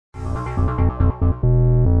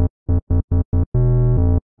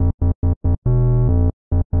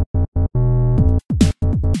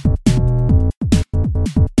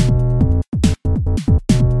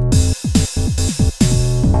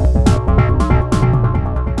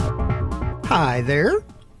Hi there.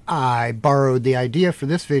 I borrowed the idea for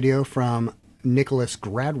this video from Nicholas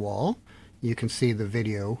Gradwall. You can see the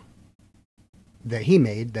video that he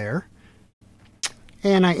made there.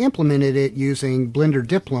 And I implemented it using Blender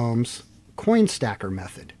Diplom's coin stacker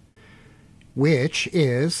method, which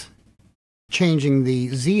is changing the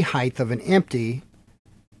Z height of an empty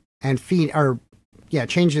and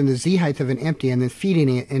changing the Z height of an empty and then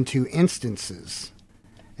feeding it into instances.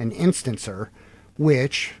 An instancer,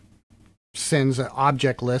 which sends an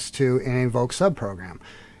object list to an invoke subprogram.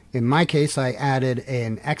 In my case, I added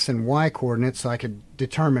an X and Y coordinate so I could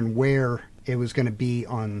determine where it was going to be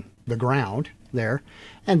on the ground there.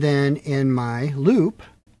 And then in my loop,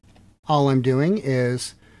 all I'm doing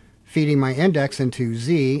is feeding my index into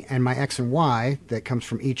Z and my X and Y that comes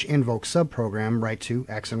from each invoke subprogram right to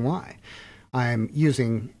X and Y. I'm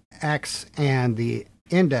using X and the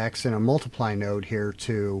index in a multiply node here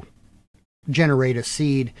to generate a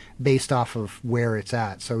seed based off of where it's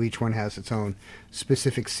at. So each one has its own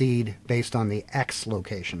specific seed based on the X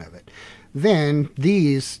location of it. Then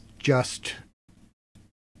these just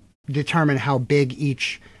determine how big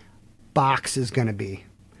each box is going to be.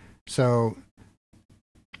 So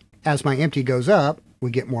as my empty goes up, we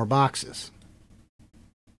get more boxes.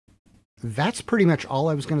 That's pretty much all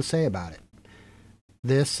I was going to say about it.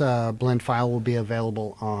 This blend file will be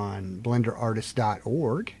available on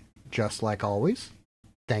blenderartist.org. Just like always,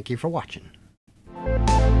 thank you for watching.